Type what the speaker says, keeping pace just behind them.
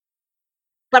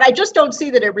But I just don't see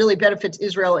that it really benefits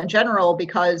Israel in general,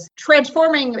 because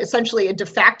transforming essentially a de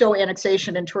facto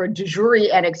annexation into a de jure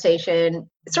annexation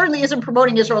certainly isn't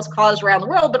promoting Israel's cause around the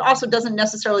world, but also doesn't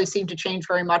necessarily seem to change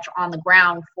very much on the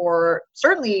ground.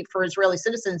 Certainly for Israeli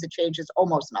citizens, it changes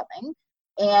almost nothing.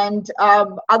 And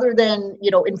other than,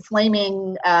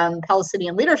 inflaming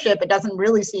Palestinian leadership, it doesn't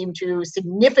really seem to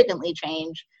significantly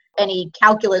change any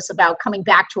calculus about coming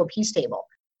back to a peace table.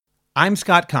 I'm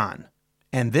Scott Kahn,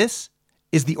 and this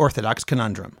is the Orthodox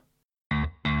Conundrum.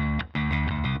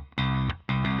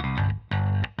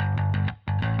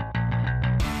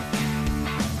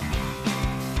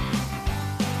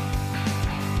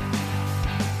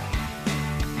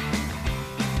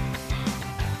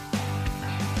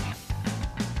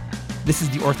 This is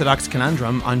the Orthodox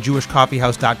Conundrum on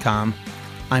JewishCoffeehouse.com.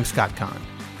 I'm Scott Kahn.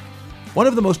 One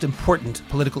of the most important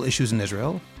political issues in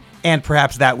Israel, and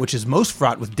perhaps that which is most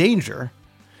fraught with danger,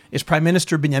 is Prime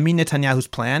Minister Benjamin Netanyahu's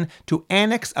plan to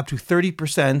annex up to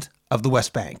 30% of the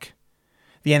West Bank.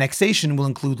 The annexation will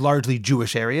include largely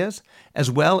Jewish areas, as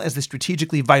well as the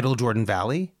strategically vital Jordan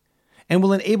Valley, and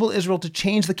will enable Israel to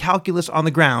change the calculus on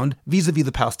the ground vis-a-vis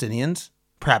the Palestinians,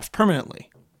 perhaps permanently.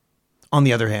 On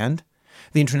the other hand,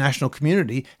 the international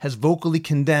community has vocally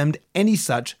condemned any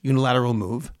such unilateral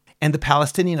move, and the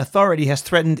Palestinian Authority has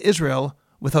threatened Israel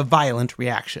with a violent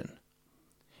reaction.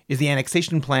 Is the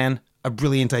annexation plan a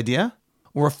brilliant idea,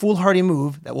 or a foolhardy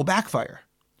move that will backfire?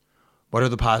 What are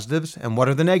the positives and what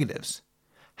are the negatives?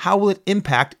 How will it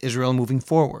impact Israel moving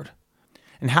forward?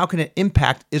 And how can it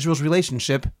impact Israel's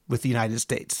relationship with the United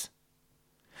States?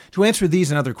 To answer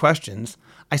these and other questions,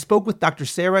 I spoke with Dr.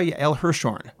 Sara Yael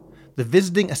Hirschhorn, the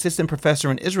visiting assistant professor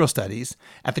in Israel Studies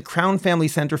at the Crown Family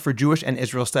Center for Jewish and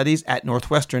Israel Studies at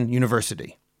Northwestern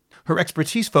University. Her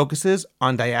expertise focuses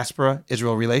on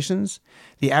diaspora-Israel relations,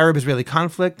 the Arab-Israeli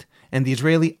conflict, and the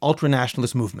Israeli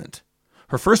ultra-nationalist movement.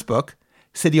 Her first book,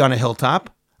 City on a Hilltop,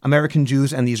 American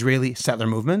Jews and the Israeli Settler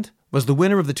Movement, was the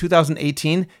winner of the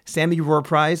 2018 Sammy Rohr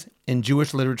Prize in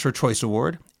Jewish Literature Choice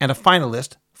Award and a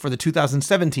finalist for the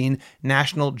 2017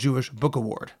 National Jewish Book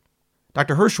Award.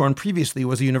 Dr. Hirschhorn previously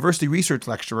was a university research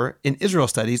lecturer in Israel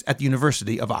Studies at the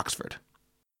University of Oxford.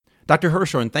 Dr.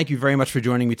 Hirschhorn, thank you very much for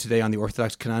joining me today on the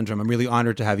Orthodox Conundrum. I'm really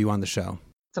honored to have you on the show.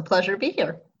 It's a pleasure to be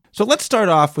here. So let's start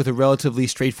off with a relatively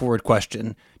straightforward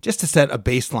question, just to set a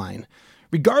baseline.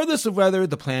 Regardless of whether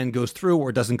the plan goes through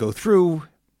or doesn't go through,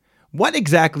 what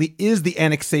exactly is the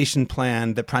annexation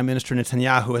plan that Prime Minister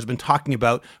Netanyahu has been talking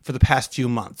about for the past few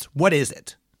months? What is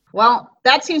it? Well,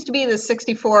 that seems to be the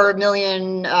 64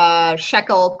 million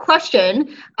shekel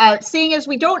question, seeing as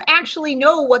we don't actually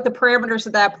know what the parameters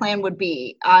of that plan would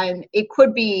be. It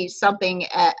could be something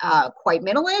quite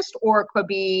minimalist, or it could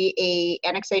be a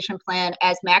annexation plan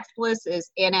as maximalist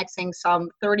as annexing some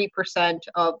 30%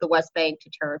 of the West Bank to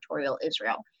territorial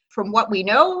Israel. From what we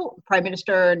know, Prime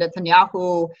Minister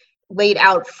Netanyahu laid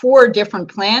out 4 different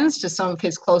plans to some of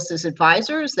his closest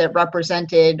advisors that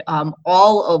represented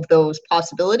all of those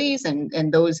possibilities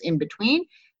and those in between.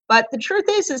 But the truth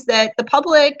is that the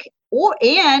public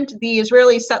and the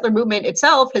Israeli settler movement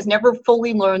itself has never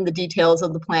fully learned the details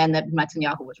of the plan that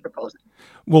Netanyahu was proposing.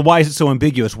 Well, why is it so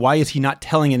ambiguous? Why is he not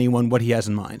telling anyone what he has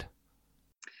in mind?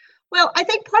 Well, I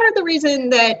think part of the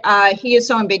reason that he is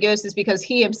so ambiguous is because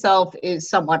he himself is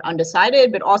somewhat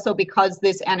undecided, but also because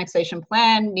this annexation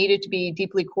plan needed to be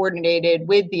deeply coordinated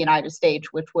with the United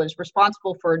States, which was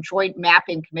responsible for a joint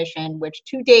mapping commission, which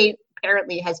to date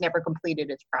apparently has never completed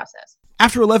its process.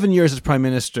 After 11 years as prime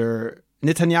minister,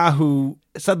 Netanyahu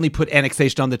suddenly put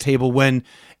annexation on the table when,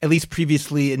 at least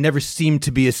previously, it never seemed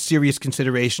to be a serious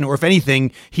consideration, or if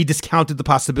anything, he discounted the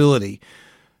possibility.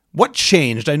 What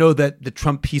changed? I know that the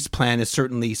Trump peace plan is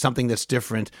certainly something that's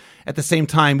different. At the same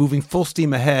time, moving full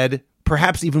steam ahead,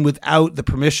 perhaps even without the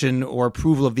permission or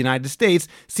approval of the United States,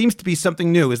 seems to be something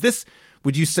new. Is this,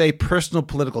 would you say, personal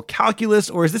political calculus,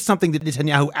 or is this something that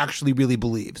Netanyahu actually really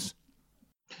believes?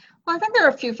 Well, I think there are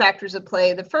a few factors at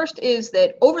play. The first is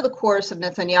that over the course of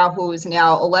Netanyahu's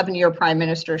now 11-year prime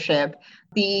ministership,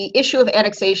 the issue of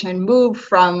annexation moved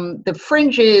from the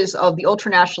fringes of the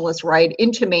ultranationalist right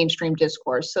into mainstream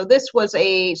discourse. So this was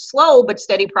a slow but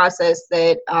steady process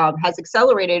that has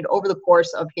accelerated over the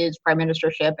course of his prime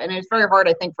ministership. And it's very hard,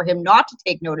 I think, for him not to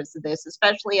take notice of this,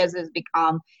 especially as it has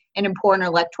become an important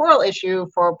electoral issue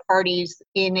for parties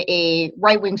in a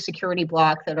right-wing security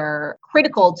bloc that are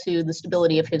critical to the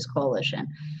stability of his coalition.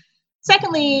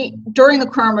 Secondly, during the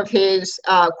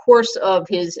course of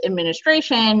his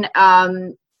administration,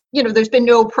 there's been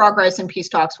no progress in peace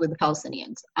talks with the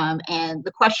Palestinians. And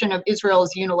the question of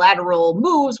Israel's unilateral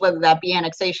moves, whether that be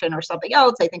annexation or something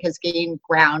else, I think has gained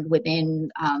ground within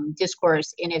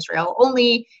discourse in Israel,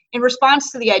 only in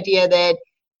response to the idea that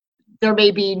there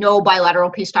may be no bilateral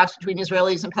peace talks between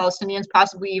Israelis and Palestinians,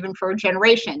 possibly even for a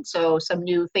generation. So some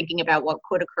new thinking about what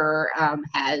could occur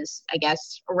has, I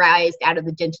guess, arisen out of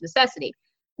the dint of necessity.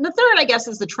 And the third, I guess,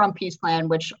 is the Trump peace plan,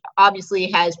 which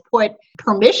obviously has put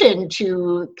permission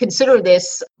to consider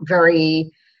this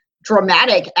very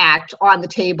dramatic act on the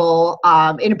table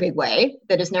in a big way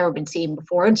that has never been seen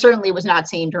before, and certainly was not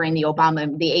seen during the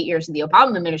 8 years of the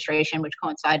Obama administration, which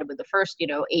coincided with the first,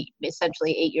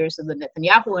 essentially 8 years of the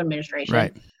Netanyahu administration.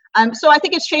 Right. So I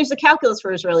think it's changed the calculus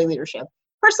for Israeli leadership.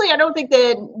 Personally, I don't think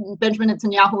that Benjamin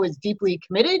Netanyahu is deeply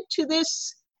committed to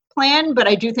this plan, but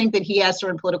I do think that he has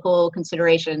certain political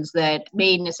considerations that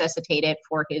may necessitate it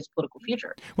for his political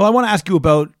future. Well, I want to ask you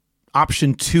about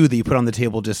option 2 that you put on the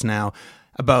table just now,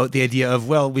 about the idea of,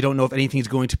 well, we don't know if anything is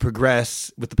going to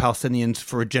progress with the Palestinians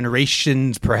for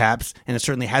generations, perhaps, and it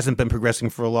certainly hasn't been progressing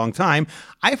for a long time.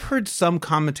 I've heard some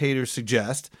commentators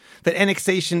suggest that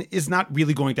annexation is not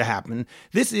really going to happen.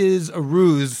 This is a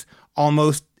ruse.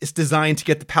 Almost, it's designed to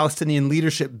get the Palestinian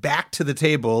leadership back to the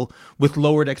table with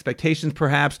lowered expectations,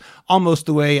 perhaps, almost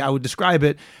the way I would describe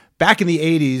it. Back in the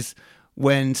 80s,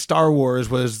 when Star Wars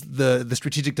was the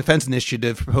Strategic Defense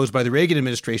Initiative proposed by the Reagan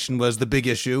administration was the big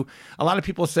issue, a lot of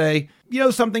people say,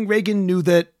 something, Reagan knew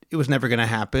that it was never going to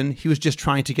happen. He was just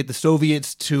trying to get the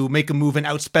Soviets to make a move and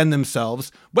outspend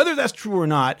themselves. Whether that's true or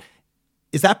not,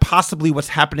 is that possibly what's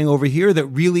happening over here, that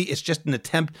really it's just an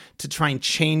attempt to try and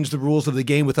change the rules of the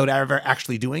game without ever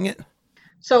actually doing it?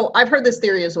 So I've heard this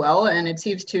theory as well, and it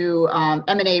seems to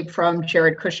emanate from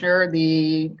Jared Kushner,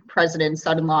 the president's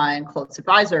son-in-law and close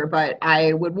advisor. But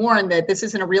I would warn that this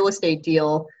isn't a real estate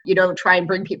deal. You don't try and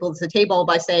bring people to the table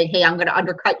by saying, hey, I'm going to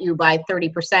undercut you by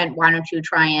 30%. Why don't you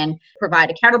try and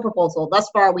provide a counterproposal? Thus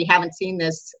far, we haven't seen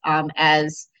this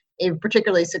as a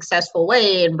particularly successful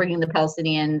way in bringing the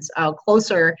Palestinians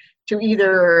closer to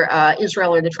either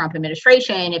Israel or the Trump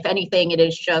administration. If anything, it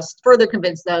is just further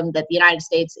convinced them that the United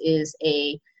States is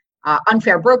a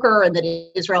unfair broker and that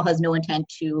Israel has no intent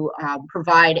to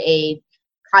provide a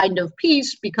kind of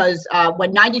peace, because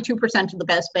when 92% of the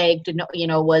West Bank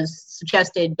was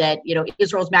suggested that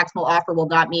Israel's maximal offer will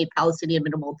not meet Palestinian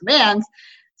minimal demands,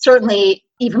 certainly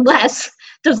even less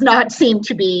does not seem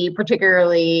to be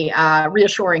particularly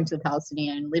reassuring to the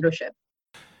Palestinian leadership.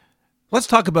 Let's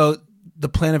talk about the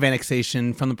plan of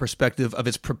annexation from the perspective of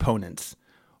its proponents.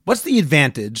 What's the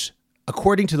advantage,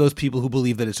 according to those people who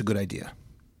believe that it's a good idea?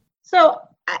 So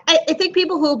I think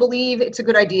people who believe it's a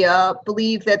good idea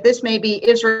believe that this may be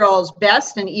Israel's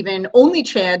best and even only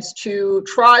chance to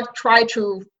try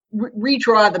to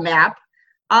redraw the map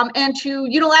and to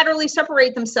unilaterally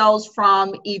separate themselves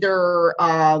from either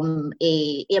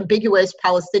a ambiguous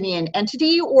Palestinian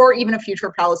entity or even a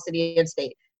future Palestinian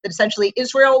state. That essentially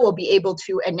Israel will be able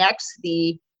to annex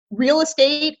the real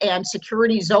estate and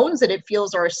security zones that it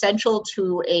feels are essential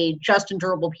to a just and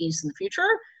durable peace in the future,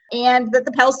 and that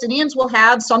the Palestinians will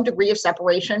have some degree of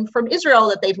separation from Israel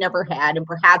that they've never had, and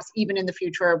perhaps even in the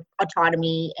future,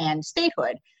 autonomy and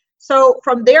statehood. So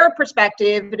from their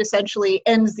perspective, it essentially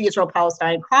ends the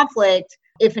Israel-Palestine conflict,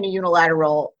 if in a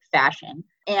unilateral fashion,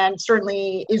 and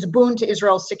certainly is a boon to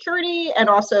Israel's security, and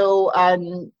also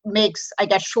makes, I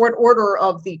guess, short order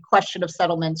of the question of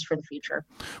settlements for the future.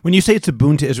 When you say it's a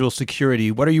boon to Israel's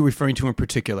security, what are you referring to in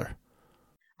particular?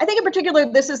 I think in particular,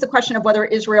 this is the question of whether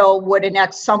Israel would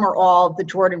annex some or all of the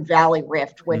Jordan Valley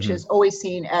Rift, which is always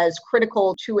seen as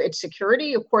critical to its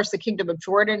security. Of course, the Kingdom of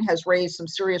Jordan has raised some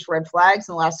serious red flags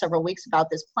in the last several weeks about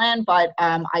this plan, but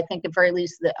I think at very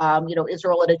least that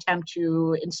Israel would attempt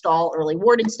to install early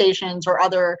warning stations or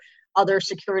other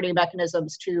security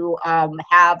mechanisms to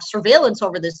have surveillance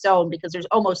over this zone, because there's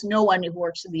almost no one who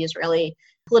works in the Israeli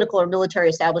political or military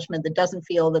establishment that doesn't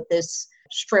feel that this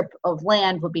strip of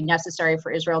land would be necessary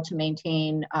for Israel to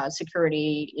maintain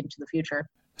security into the future.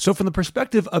 So from the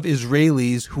perspective of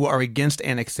Israelis who are against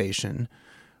annexation,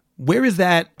 where is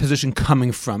that position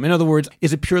coming from? In other words,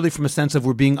 is it purely from a sense of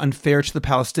we're being unfair to the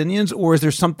Palestinians, or is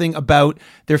there something about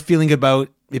their feeling about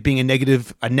it being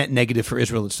a net negative for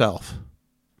Israel itself?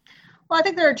 Well, I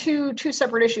think there are two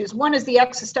separate issues. One is the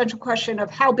existential question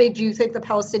of how big do you think the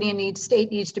Palestinian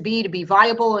state needs to be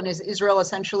viable, and is Israel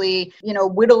essentially,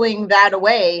 whittling that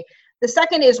away? The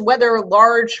second is whether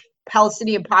large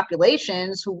Palestinian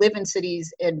populations who live in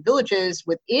cities and villages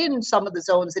within some of the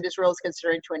zones that Israel is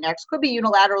considering to annex could be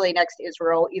unilaterally annexed to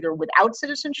Israel, either without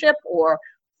citizenship or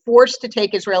forced to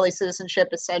take Israeli citizenship,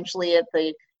 essentially at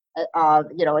the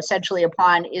essentially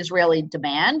upon Israeli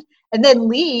demand, and then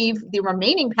leave the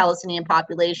remaining Palestinian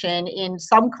population in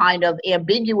some kind of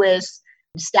ambiguous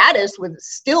status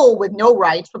with no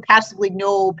rights, but possibly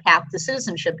no path to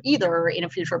citizenship either in a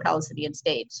future Palestinian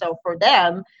state. So for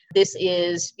them, this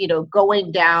is,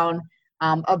 going down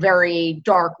a very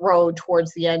dark road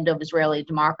towards the end of Israeli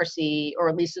democracy, or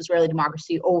at least Israeli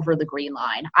democracy over the Green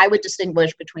Line. I would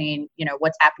distinguish between,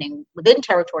 what's happening within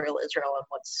territorial Israel and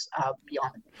what's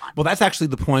beyond the Green Line. Well, that's actually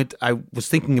the point I was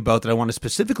thinking about that I want to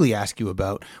specifically ask you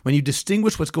about. When you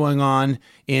distinguish what's going on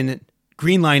in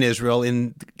Green Line Israel,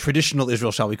 in traditional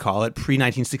Israel, shall we call it,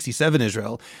 pre-1967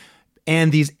 Israel,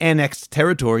 and these annexed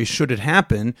territories, should it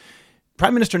happen,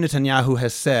 Prime Minister Netanyahu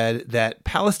has said that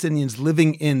Palestinians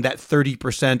living in that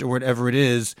 30% or whatever it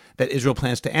is that Israel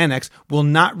plans to annex will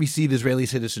not receive Israeli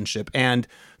citizenship. And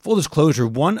full disclosure,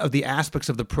 one of the aspects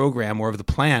of the program or of the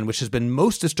plan, which has been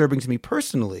most disturbing to me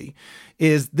personally,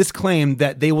 is this claim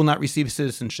that they will not receive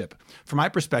citizenship. From my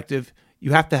perspective,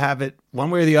 you have to have it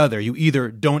one way or the other. You either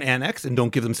don't annex and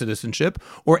don't give them citizenship,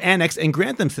 or annex and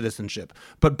grant them citizenship.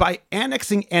 But by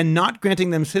annexing and not granting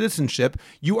them citizenship,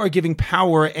 you are giving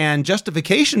power and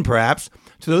justification, perhaps,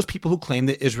 to those people who claim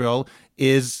that Israel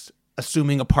is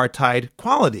assuming apartheid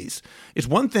qualities. It's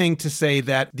one thing to say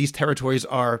that these territories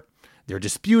they're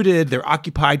disputed, they're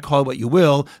occupied, call it what you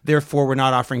will, therefore we're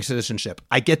not offering citizenship.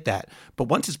 I get that. But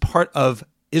once it's part of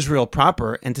Israel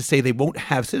proper, and to say they won't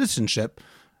have citizenship,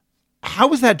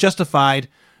 how is that justified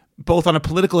both on a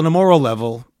political and a moral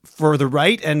level for the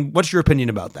right? And what's your opinion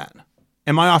about that?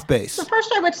 Am I off base? So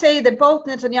first, I would say that both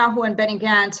Netanyahu and Benny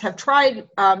Gantz have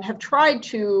tried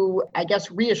to, I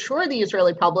guess, reassure the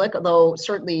Israeli public, although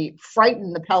certainly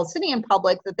frighten the Palestinian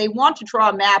public, that they want to draw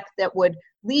a map that would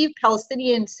leave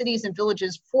Palestinian cities and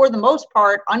villages, for the most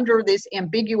part, under this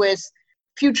ambiguous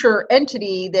future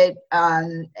entity that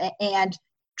and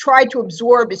try to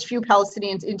absorb as few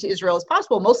Palestinians into Israel as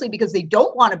possible, mostly because they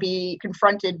don't want to be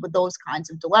confronted with those kinds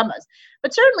of dilemmas.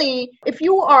 But certainly, if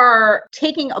you are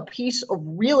taking a piece of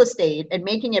real estate and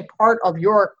making it part of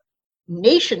your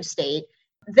nation state,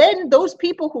 then those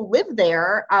people who live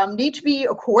there need to be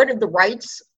accorded the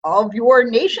rights of your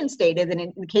nation state. And then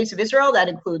in the case of Israel, that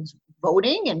includes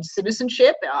voting and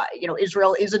citizenship.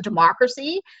 Israel is a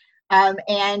democracy.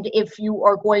 And if you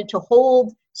are going to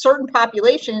hold certain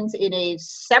populations in a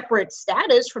separate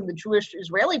status from the Jewish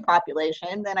Israeli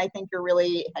population, then I think you're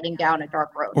really heading down a dark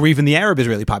road. Or even the Arab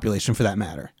Israeli population, for that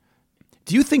matter.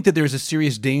 Do you think that there's a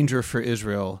serious danger for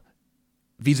Israel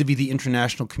vis-a-vis the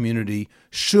international community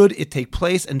should it take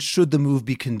place, and should the move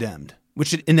be condemned,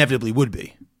 which it inevitably would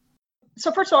be? So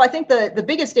first of all, I think the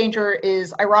biggest danger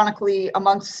is, ironically,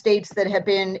 amongst states that have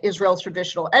been Israel's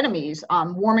traditional enemies.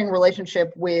 Warming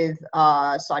relationship with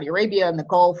Saudi Arabia and the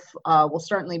Gulf will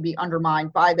certainly be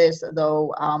undermined by this,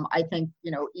 though I think,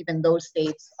 even those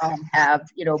states have,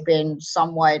 been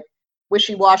somewhat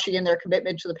wishy-washy in their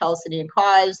commitment to the Palestinian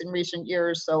cause in recent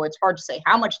years. So it's hard to say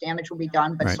how much damage will be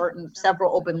done, but right.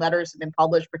 Several open letters have been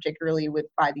published, particularly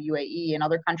by the UAE and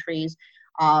other countries,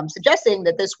 suggesting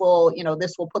that this will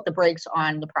put the brakes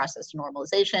on the process of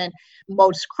normalization.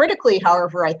 Most critically,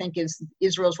 however, I think, is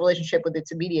Israel's relationship with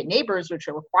its immediate neighbors, which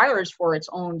it requires for its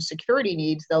own security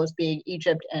needs, those being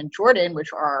Egypt and Jordan,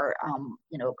 which are,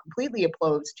 completely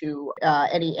opposed to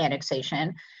any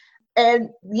annexation. And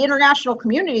the international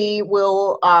community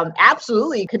will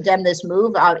absolutely condemn this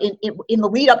move in the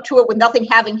lead up to it, with nothing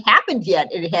having happened yet.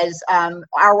 It has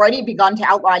already begun to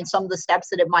outline some of the steps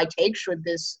that it might take should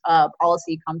this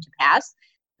policy come to pass.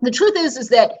 The truth is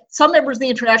that some members of the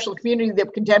international community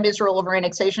that condemn Israel over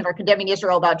annexation are condemning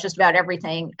Israel about just about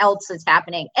everything else that's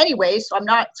happening anyway. So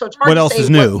it's hard to say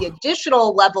what the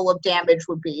additional level of damage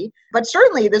would be. But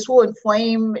certainly this will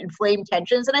inflame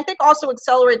tensions, and I think also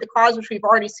accelerate the cause, which we've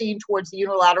already seen, towards the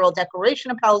unilateral declaration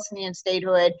of Palestinian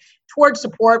statehood, towards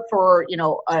support for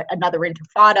another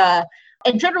intifada,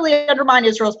 and generally undermine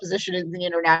Israel's position in the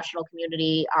international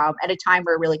community at a time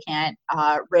where it really can't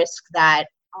risk that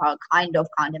kind of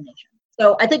condemnation.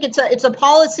 So I think it's a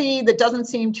policy that doesn't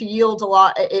seem to yield a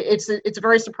lot. It's a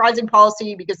very surprising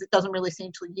policy because it doesn't really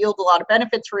seem to yield a lot of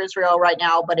benefits for Israel right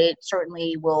now, but it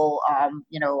certainly will,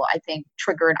 I think,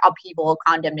 trigger an upheaval,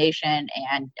 condemnation,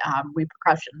 and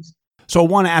repercussions. So I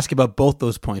want to ask about both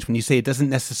those points. When you say it doesn't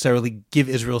necessarily give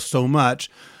Israel so much,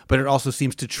 but it also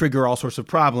seems to trigger all sorts of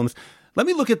problems, let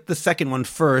me look at the second one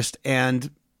first and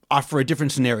offer a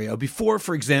different scenario. Before,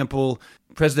 for example,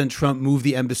 President Trump moved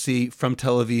the embassy from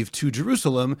Tel Aviv to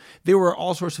Jerusalem, there were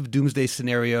all sorts of doomsday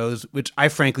scenarios, which I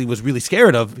frankly was really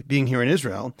scared of being here in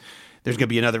Israel. There's going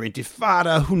to be another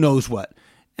intifada, who knows what.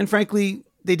 And frankly,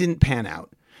 they didn't pan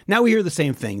out. Now we hear the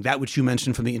same thing, that which you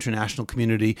mentioned from the international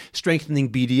community,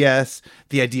 strengthening BDS,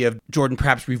 the idea of Jordan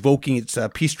perhaps revoking its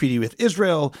peace treaty with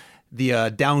Israel, the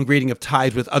downgrading of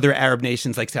ties with other Arab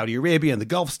nations like Saudi Arabia and the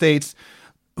Gulf states.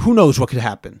 Who knows what could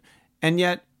happen? And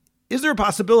yet, is there a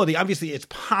possibility? Obviously, it's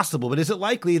possible, but is it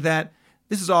likely that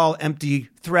this is all empty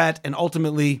threat and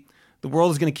ultimately the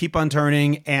world is going to keep on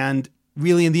turning and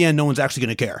really in the end, no one's actually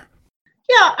going to care?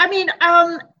 Yeah, I mean,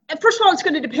 first of all, it's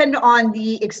going to depend on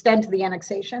the extent of the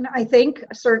annexation. I think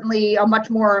certainly a much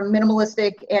more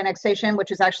minimalistic annexation,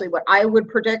 which is actually what I would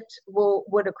predict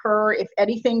would occur if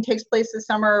anything takes place this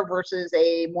summer, versus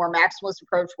a more maximalist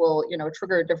approach will,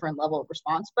 trigger a different level of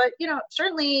response. But,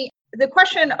 certainly the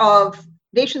question of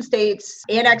nation states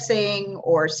annexing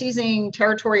or seizing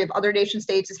territory of other nation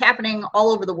states is happening all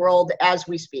over the world as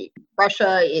we speak.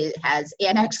 Russia has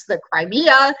annexed the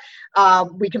Crimea.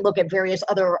 We can look at various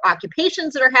other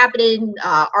occupations that are happening.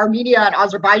 Armenia and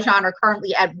Azerbaijan are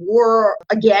currently at war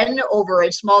again over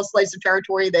a small slice of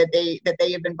territory that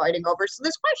they have been fighting over. So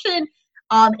this question,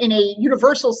 in a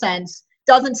universal sense,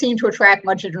 doesn't seem to attract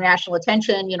much international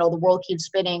attention. The world keeps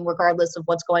spinning regardless of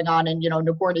what's going on in,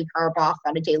 Nagorno-Karabakh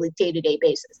on a day-to-day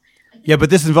basis. Yeah, but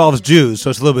this involves Jews,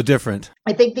 so it's a little bit different.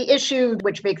 I think the issue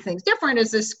which makes things different is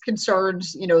this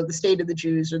concerns, the state of the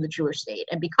Jews or the Jewish state.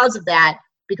 And because of that,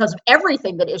 because of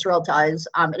everything that Israel does,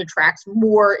 it attracts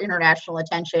more international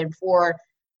attention for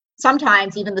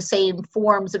sometimes even the same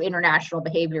forms of international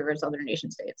behavior as other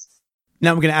nation states.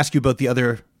 Now I'm going to ask you about the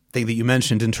other thing that you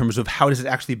mentioned in terms of how does it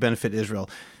actually benefit Israel.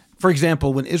 For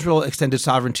example, when Israel extended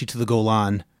sovereignty to the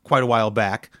Golan quite a while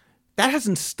back, that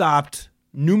hasn't stopped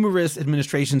numerous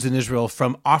administrations in Israel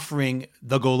from offering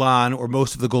the Golan or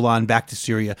most of the Golan back to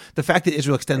Syria. The fact that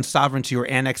Israel extends sovereignty or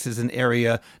annexes an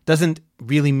area doesn't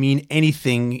really mean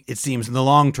anything, it seems, in the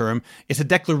long term. It's a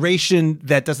declaration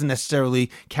that doesn't necessarily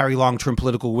carry long-term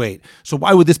political weight. So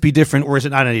why would this be different, or is it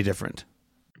not any different?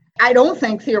 I don't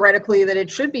think theoretically that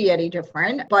it should be any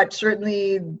different, but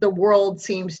certainly the world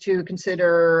seems to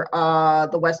consider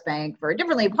the West Bank very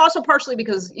differently. Also partially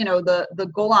because,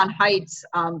 the Golan Heights,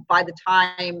 by the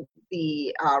time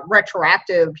the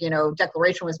retroactive,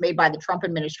 declaration was made by the Trump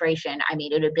administration,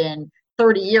 it had been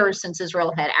 30 years since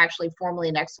Israel had actually formally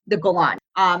annexed the Golan.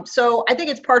 So I think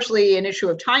it's partially an issue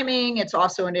of timing. It's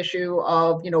also an issue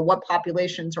of, what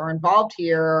populations are involved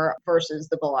here versus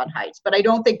the Golan Heights. But I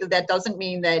don't think that doesn't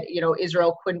mean that,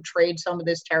 Israel couldn't trade some of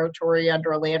this territory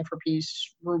under a land for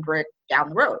peace rubric down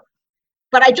the road.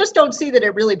 But I just don't see that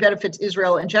it really benefits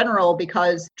Israel in general,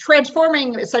 because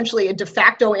transforming essentially a de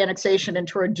facto annexation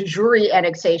into a de jure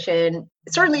annexation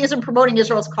certainly isn't promoting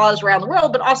Israel's cause around the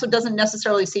world, but also doesn't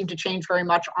necessarily seem to change very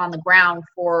much on the ground.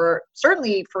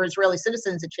 Certainly for Israeli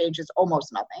citizens, it changes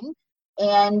almost nothing.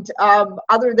 And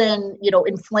other than,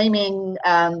 inflaming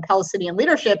Palestinian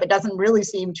leadership, it doesn't really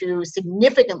seem to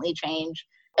significantly change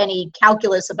any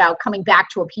calculus about coming back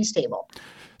to a peace table.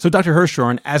 So Dr.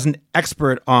 Hirschhorn, as an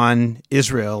expert on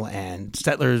Israel and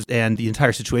settlers and the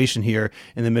entire situation here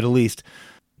in the Middle East,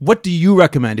 what do you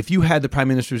recommend? If you had the Prime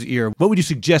Minister's ear, what would you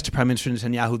suggest to Prime Minister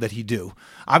Netanyahu that he do?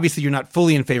 Obviously, you're not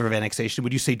fully in favor of annexation.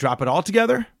 Would you say drop it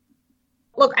altogether?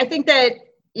 Look, I think that,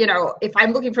 if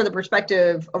I'm looking for the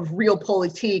perspective of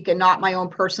realpolitik and not my own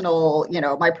personal,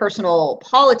 my personal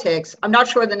politics, I'm not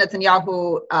sure that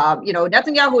Netanyahu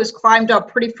has climbed up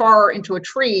pretty far into a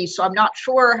tree. So I'm not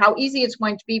sure how easy it's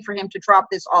going to be for him to drop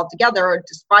this altogether,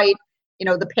 despite,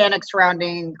 the panic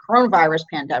surrounding coronavirus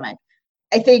pandemic.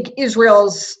 I think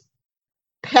Israel's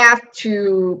path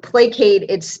to placate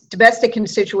its domestic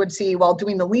constituency while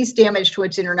doing the least damage to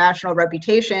its international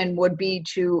reputation would be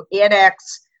to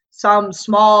annex some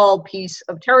small piece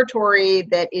of territory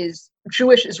that is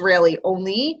Jewish Israeli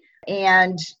only,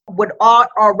 and would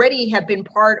already have been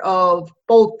part of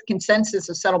both consensus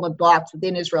of settlement blocks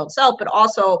within Israel itself, but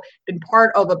also been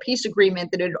part of a peace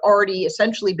agreement that had already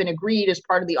essentially been agreed as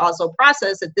part of the Oslo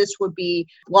process, that this would be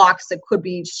blocks that could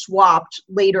be swapped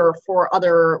later for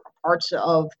other parts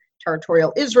of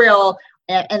territorial Israel,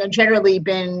 and have generally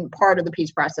been part of the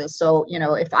peace process. So,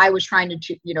 if I was trying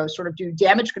to, sort of do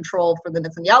damage control for the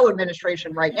Netanyahu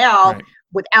administration right now, right,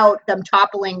 without them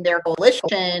toppling their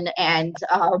coalition and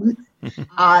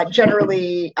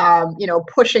generally,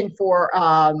 pushing for,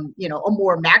 a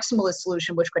more maximalist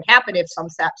solution, which could happen if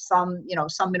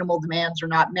some minimal demands are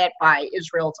not met by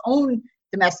Israel's own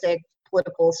domestic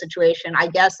political situation. I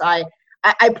guess I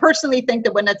personally think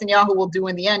that what Netanyahu will do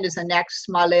in the end is annex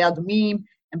Ma'ale Adumim,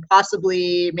 and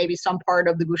possibly maybe some part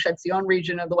of the Gush Etzion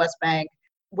region of the West Bank,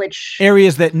 which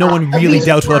areas that no one really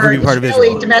doubts will ever be part of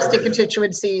Israel. Domestic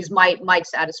constituencies might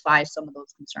satisfy some of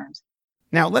those concerns.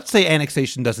 Now, let's say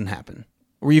annexation doesn't happen,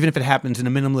 or even if it happens in a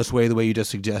minimalist way, the way you just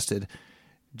suggested.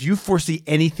 Do you foresee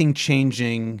anything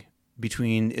changing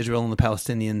between Israel and the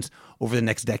Palestinians over the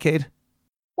next decade?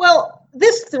 Well,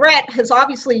 this threat has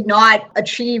obviously not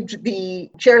achieved the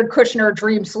Jared Kushner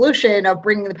dream solution of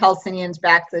bringing the Palestinians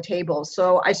back to the table.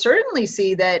 So I certainly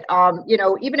see that,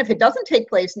 even if it doesn't take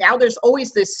place, now there's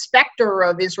always this specter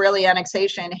of Israeli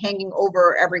annexation hanging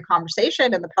over every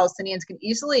conversation. And the Palestinians can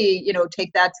easily,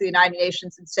 take that to the United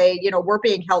Nations and say, we're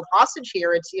being held hostage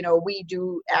here. It's, we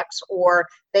do X or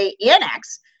they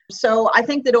annex. So I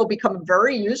think that it'll become a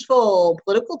very useful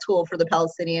political tool for the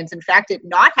Palestinians. In fact, it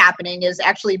not happening is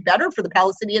actually better for the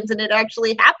Palestinians than it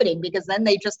actually happening, because then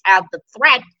they just have the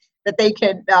threat that they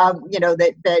can, that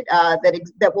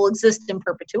will exist in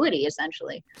perpetuity,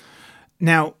 essentially.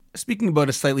 Now, speaking about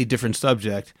a slightly different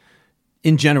subject,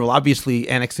 in general, obviously,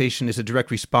 annexation is a direct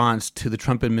response to the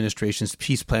Trump administration's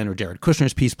peace plan, or Jared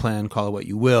Kushner's peace plan, call it what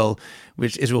you will,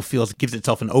 which Israel feels gives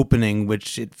itself an opening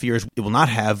which it fears it will not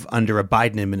have under a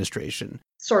Biden administration.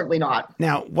 Certainly not.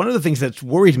 Now, one of the things that's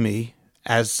worried me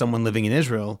as someone living in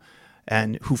Israel,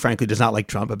 and who frankly does not like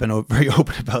Trump, I've been very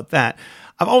open about that,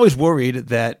 I've always worried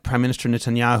that Prime Minister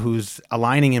Netanyahu's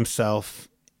aligning himself,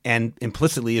 and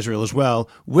implicitly Israel as well,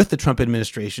 with the Trump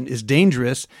administration is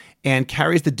dangerous and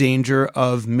carries the danger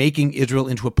of making Israel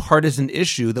into a partisan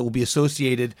issue that will be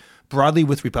associated broadly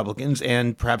with Republicans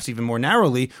and perhaps even more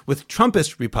narrowly with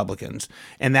Trumpist Republicans.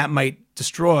 And that might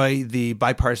destroy the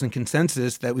bipartisan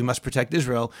consensus that we must protect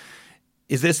Israel.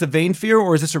 Is this a vain fear,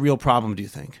 or is this a real problem, do you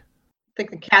think? I think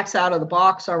the cat's out of the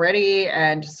box already,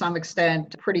 and to some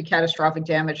extent, pretty catastrophic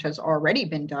damage has already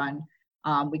been done.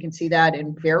 We can see that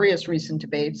in various recent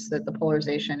debates that the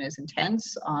polarization is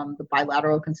intense. The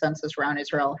bilateral consensus around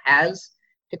Israel has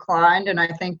declined. And I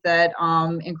think that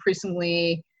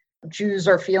increasingly Jews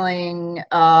are feeling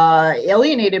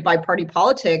alienated by party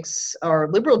politics, or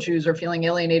liberal Jews are feeling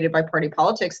alienated by party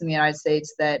politics in the United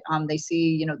States, that they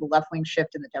see, the left-wing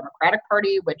shift in the Democratic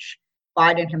Party, which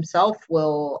Biden himself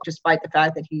will, despite the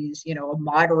fact that he's, a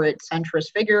moderate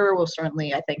centrist figure, will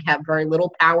certainly, I think, have very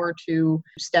little power to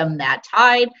stem that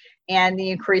tide. And the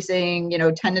increasing,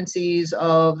 tendencies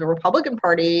of the Republican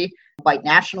Party, white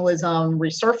nationalism,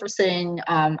 resurfacing.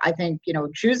 I think,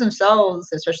 Jews themselves,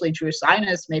 especially Jewish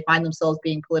Zionists, may find themselves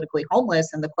being politically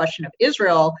homeless. And the question of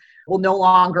Israel will no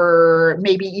longer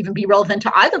maybe even be relevant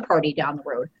to either party down the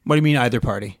road. What do you mean either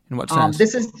party? In what sense?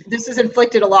 This has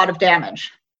inflicted a lot of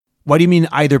damage. What do you mean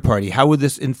either party? How would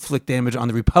this inflict damage on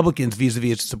the Republicans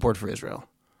vis-a-vis its support for Israel?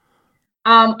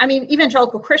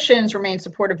 Evangelical Christians remain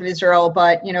supportive of Israel,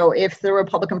 but, if the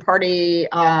Republican Party,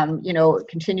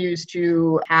 continues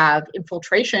to have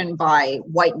infiltration by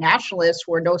white nationalists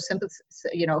who are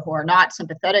who are not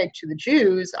sympathetic to the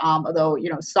Jews, although,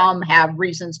 some have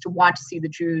reasons to want to see the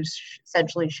Jews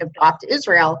essentially shipped off to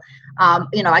Israel,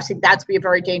 I think that's be a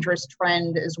very dangerous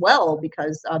trend as well,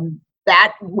 because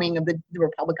that wing of the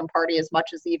Republican Party, as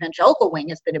much as the evangelical wing,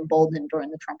 has been emboldened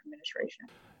during the Trump administration.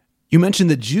 You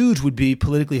mentioned that Jews would be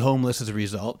politically homeless as a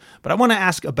result, but I want to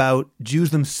ask about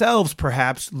Jews themselves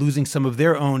perhaps losing some of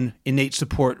their own innate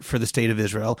support for the state of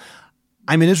Israel.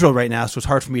 I'm in Israel right now, so it's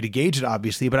hard for me to gauge it,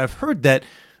 obviously, but I've heard that,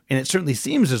 and it certainly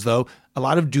seems as though a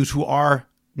lot of Jews who are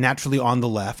naturally on the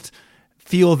left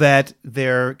feel that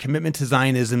their commitment to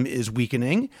Zionism is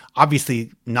weakening.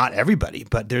 Obviously, not everybody,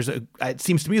 but it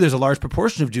seems to me there's a large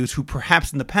proportion of Jews who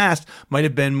perhaps in the past might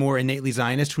have been more innately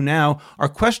Zionist who now are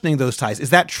questioning those ties. Is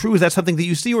that true? Is that something that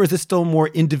you see, or is this still more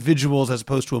individuals as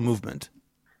opposed to a movement?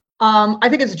 I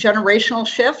think it's a generational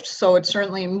shift, so it's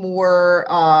certainly more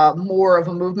of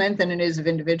a movement than it is of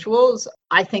individuals.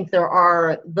 I think there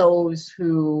are those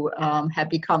who have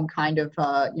become kind of,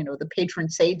 the patron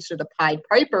saints or the Pied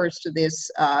Pipers to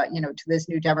this, to this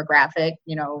new demographic.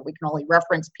 We can only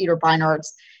reference Peter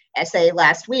Beinart's essay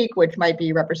last week, which might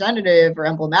be representative or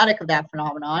emblematic of that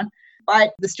phenomenon.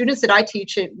 But the students that I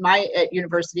teach at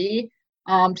university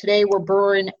today were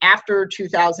born after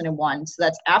 2001. So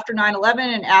that's after 9/11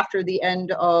 and after the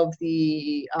end of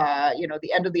the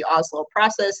end of the Oslo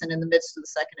process and in the midst of the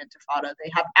Second Intifada.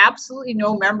 They have absolutely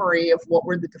no memory of what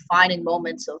were the defining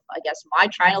moments of, I guess, my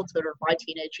childhood or my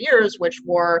teenage years, which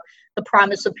were the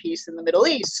promise of peace in the Middle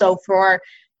East. So for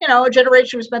a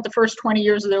generation who spent the first 20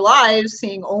 years of their lives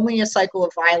seeing only a cycle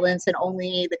of violence and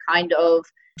only the kind of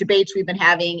debates we've been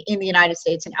having in the United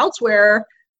States and elsewhere,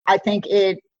 I think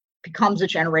it becomes a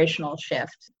generational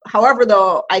shift. However,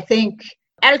 though, I think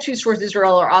attitudes towards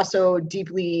Israel are also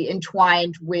deeply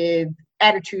entwined with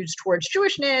attitudes towards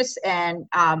Jewishness. And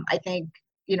I think,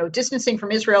 distancing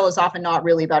from Israel is often not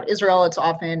really about Israel. It's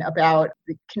often about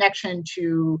the connection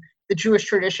to the Jewish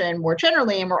tradition more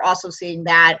generally. And we're also seeing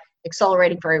that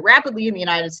accelerating very rapidly in the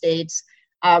United States.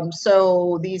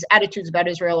 So these attitudes about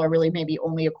Israel are really maybe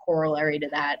only a corollary to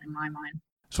that in my mind.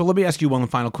 So let me ask you one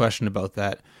final question about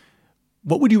that.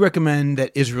 What would you recommend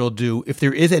that Israel do, if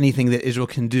there is anything that Israel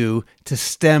can do, to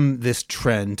stem this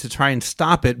trend, to try and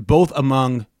stop it, both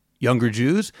among younger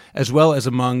Jews as well as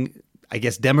among, I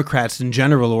guess, Democrats in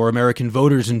general or American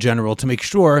voters in general, to make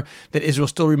sure that Israel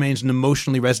still remains an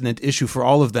emotionally resonant issue for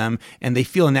all of them and they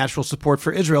feel a natural support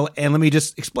for Israel? And let me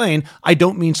just explain, I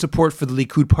don't mean support for the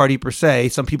Likud party per se.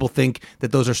 Some people think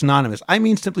that those are synonymous. I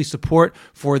mean simply support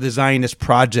for the Zionist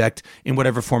project in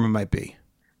whatever form it might be.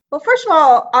 Well, first of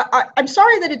all, I'm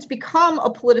sorry that it's become a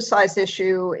politicized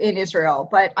issue in Israel,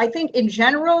 but I think in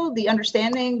general, the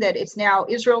understanding that it's now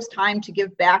Israel's time to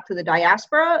give back to the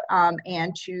diaspora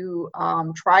and to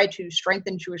try to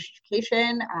strengthen Jewish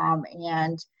education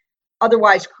and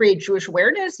otherwise create Jewish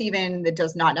awareness, even that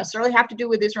does not necessarily have to do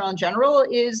with Israel in general,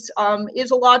 is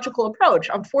a logical approach.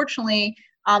 Unfortunately,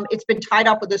 it's been tied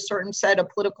up with a certain set of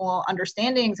political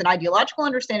understandings and ideological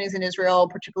understandings in Israel,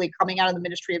 particularly coming out of the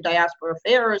Ministry of Diaspora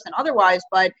Affairs and otherwise.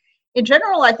 But in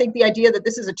general, I think the idea that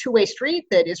this is a two-way street,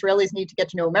 that Israelis need to get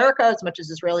to know America as much as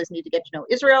Israelis need to get to know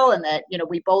Israel, and that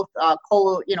we both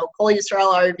kol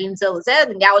Yisrael arivim ze lezeh,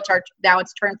 and now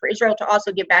it's turn for Israel to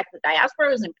also give back to the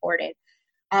diaspora is important.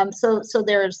 So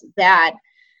there's that.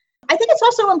 I think it's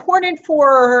also important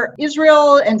for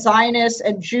Israel and Zionists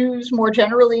and Jews more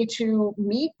generally to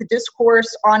meet the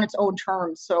discourse on its own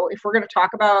terms. So if we're going to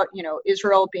talk about,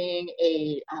 Israel being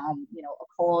a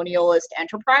colonialist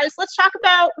enterprise, let's talk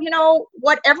about,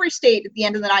 what every state at the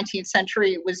end of the 19th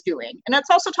century was doing. And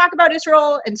let's also talk about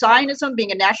Israel and Zionism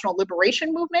being a national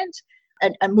liberation movement,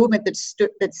 a movement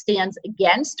that stands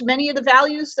against many of the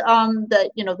values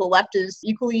that, the left is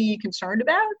equally concerned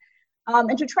about.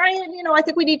 And to try and, I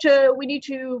think we need to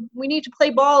play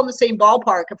ball in the same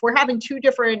ballpark. If we're having two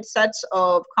different sets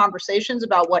of conversations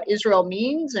about what Israel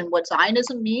means and what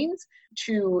Zionism means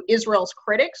to Israel's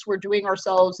critics, we're doing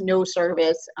ourselves no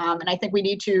service. And I think we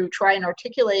need to try and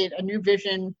articulate a new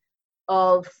vision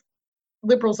of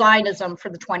liberal Zionism for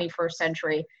the 21st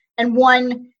century. And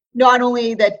one not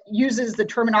only that uses the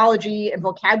terminology and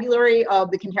vocabulary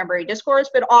of the contemporary discourse,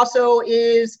 but also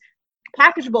is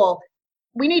packageable.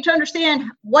 We need to understand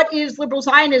what is liberal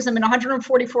Zionism in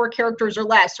 144 characters or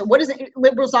less, or what is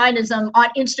liberal Zionism on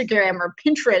Instagram or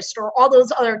Pinterest or all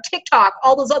those other TikTok,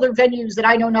 all those other venues that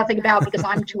I know nothing about because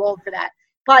I'm too old for that.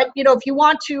 But, if you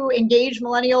want to engage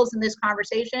millennials in this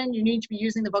conversation, you need to be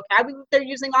using the vocabulary they're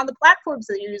using on the platforms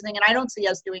that you're using. And I don't see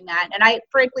us doing that. And I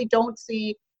frankly don't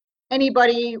see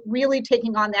anybody really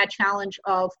taking on that challenge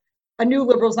of a new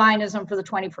liberal Zionism for the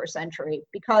 21st century,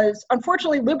 because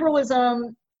unfortunately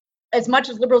liberalism, as much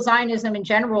as liberal Zionism in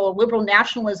general, liberal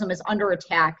nationalism is under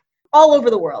attack all over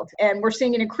the world. And we're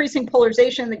seeing an increasing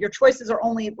polarization that your choices are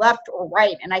only left or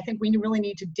right. And I think we really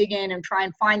need to dig in and try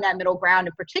and find that middle ground,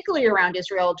 and particularly around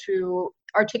Israel, to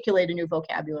articulate a new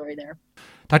vocabulary there.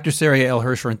 Dr. Sara Yael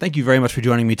Hirschhorn, thank you very much for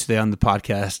joining me today on the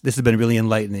podcast. This has been really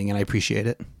enlightening, and I appreciate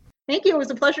it. Thank you. It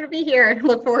was a pleasure to be here.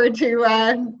 Look forward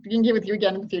to being here with you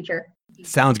again in the future.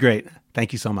 Sounds great.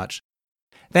 Thank you so much.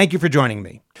 Thank you for joining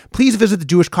me. Please visit the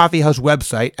Jewish Coffee House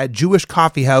website at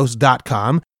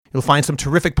jewishcoffeehouse.com. You'll find some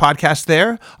terrific podcasts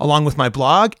there, along with my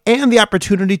blog and the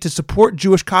opportunity to support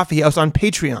Jewish Coffee House on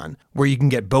Patreon, where you can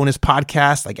get bonus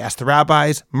podcasts like Ask the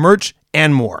Rabbis, merch,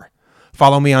 and more.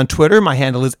 Follow me on Twitter. My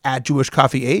handle is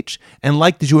 @JewishCoffeeH, and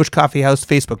like the Jewish Coffee House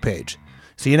Facebook page.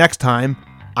 See you next time.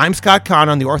 I'm Scott Kahn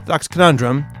on The Orthodox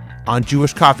Conundrum on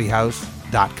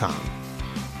jewishcoffeehouse.com.